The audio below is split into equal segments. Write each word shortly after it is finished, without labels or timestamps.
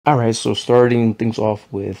All right, so starting things off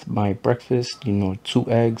with my breakfast, 2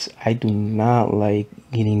 eggs. I do not like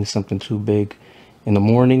eating something too big in the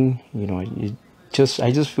morning. I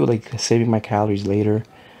just feel like saving my calories later.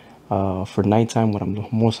 For nighttime when I'm the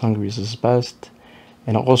most hungry is best.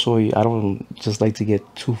 And also, I don't just like to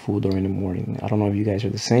get too full during the morning. I don't know if you guys are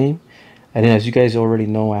the same. And then, as you guys already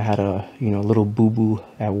know, I had a little boo boo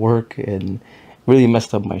at work and really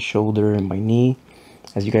messed up my shoulder and my knee.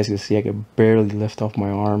 As you guys can see, I could barely lift off my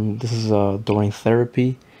arm. This is during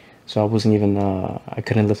therapy, so I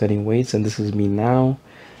couldn't lift any weights, and this is me now.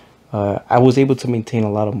 I was able to maintain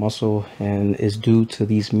a lot of muscle, and it's due to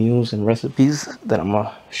these meals and recipes that I'm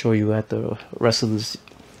gonna show you at the rest of this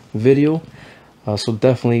video. So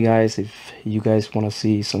definitely, guys, if you guys want to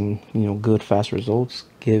see some, good fast results,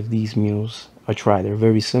 give these meals a try. They're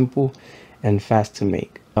very simple and fast to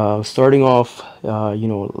make. Starting off,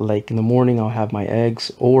 like in the morning, I'll have my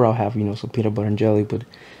eggs, or I'll have, some peanut butter and jelly, but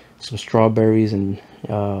some strawberries and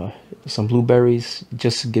some blueberries,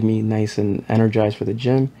 just to get me nice and energized for the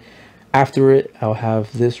gym. After it, I'll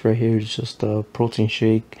have this right here. It's just a protein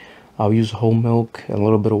shake. I'll use whole milk and a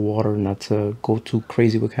little bit of water, not to go too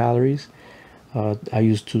crazy with calories. I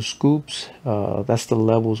use 2 scoops. That's the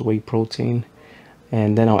Levels whey protein,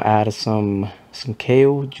 and then I'll add some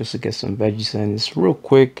kale just to get some veggies in. It's real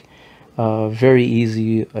quick, very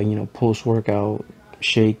easy. Post workout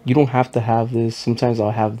shake. You don't have to have this. Sometimes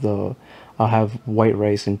I'll have white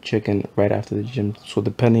rice and chicken right after the gym. So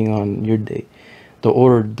depending on your day, the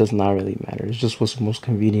order does not really matter. It's just what's most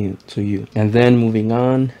convenient to you. And then moving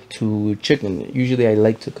on to chicken. Usually I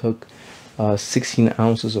like to cook 16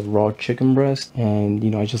 ounces of raw chicken breast,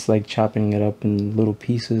 and I just like chopping it up in little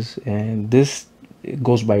pieces, and this, it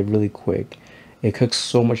goes by really quick. It cooks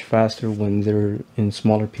so much faster when they're in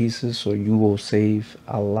smaller pieces, so you will save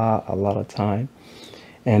a lot of time.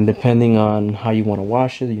 And depending on how you want to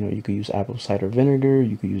wash it, you could use apple cider vinegar,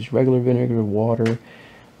 you could use regular vinegar, water.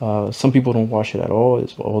 Some people don't wash it at all.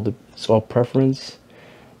 It's all preference.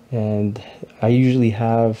 And I usually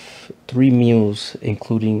have 3 meals,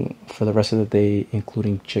 including for the rest of the day,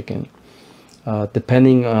 including chicken.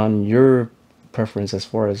 Depending on your preference as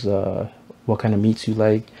far as what kind of meats you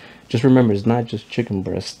like, just remember it's not just chicken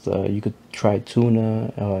breast. You could try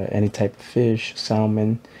tuna, any type of fish,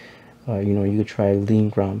 salmon. You could try lean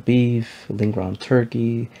ground beef, lean ground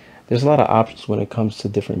turkey. There's a lot of options when it comes to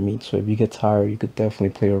different meats. So if you get tired, you could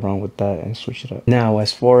definitely play around with that and switch it up. Now,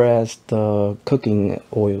 as far as the cooking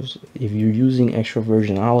oils, if you're using extra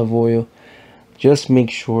virgin olive oil, just make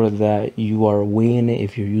sure that you are weighing it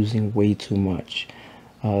if you're using way too much.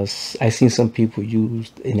 I've seen some people use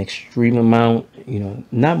an extreme amount.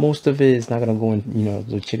 Not most of it is not gonna go in.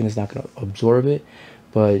 The chicken is not gonna absorb it.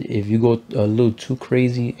 But if you go a little too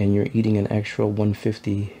crazy and you're eating an extra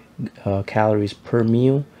 150 calories per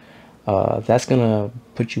meal, that's gonna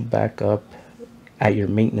put you back up at your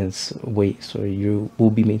maintenance weight. So you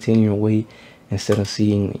will be maintaining your weight instead of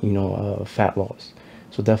seeing, fat loss.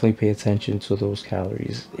 So definitely pay attention to those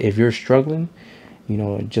calories. If you're struggling,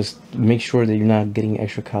 just make sure that you're not getting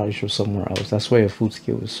extra calories from somewhere else. That's why a food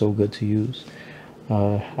scale is so good to use.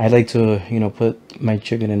 I like to, put my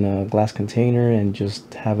chicken in a glass container and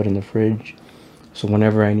just have it in the fridge. So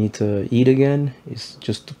whenever I need to eat again, it's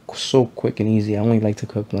just so quick and easy. I only like to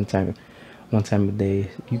cook one time a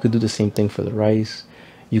day. You could do the same thing for the rice.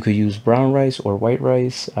 You could use brown rice or white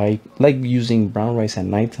rice. I like using brown rice at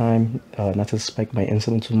nighttime, not to spike my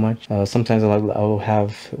insulin too much. Sometimes I'll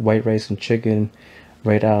have white rice and chicken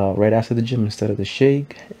right after the gym instead of the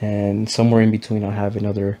shake, and somewhere in between I'll have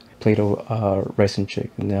another plate of rice and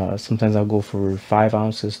chicken. Sometimes I'll go for 5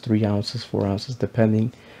 ounces, 3 ounces, 4 ounces,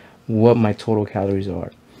 depending what my total calories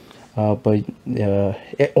are. Or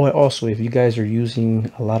also, if you guys are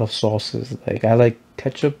using a lot of sauces, like I like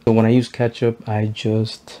ketchup, so when I use ketchup, I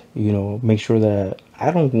just make sure that I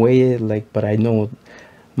don't weigh it, like, but I know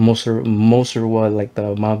most or what, like, the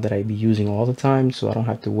amount that I be using all the time, so I don't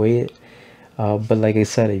have to weigh it. But like I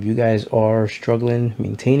said, if you guys are struggling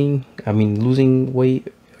losing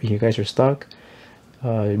weight, you guys are stuck,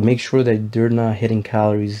 make sure that they're not hitting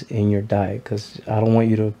calories in your diet, because I don't want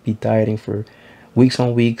you to be dieting for weeks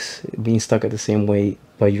on weeks, being stuck at the same weight,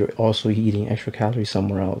 but you're also eating extra calories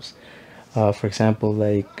somewhere else. For example,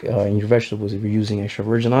 like in your vegetables, if you're using extra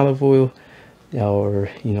virgin olive oil, or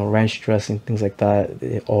ranch dressing, things like that,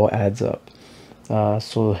 it all adds up.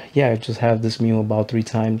 So yeah, I just have this meal about 3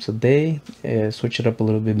 times a day. Switch it up a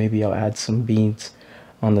little bit. Maybe I'll add some beans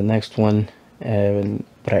on the next one, and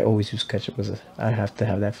but I always use ketchup because I have to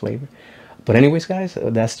have that flavor. But anyways, guys,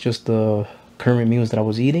 that's just the current meals that I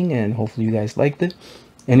was eating, and hopefully you guys liked it.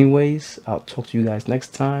 Anyways, I'll talk to you guys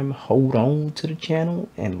next time. Hold on to the channel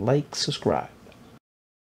and like, subscribe.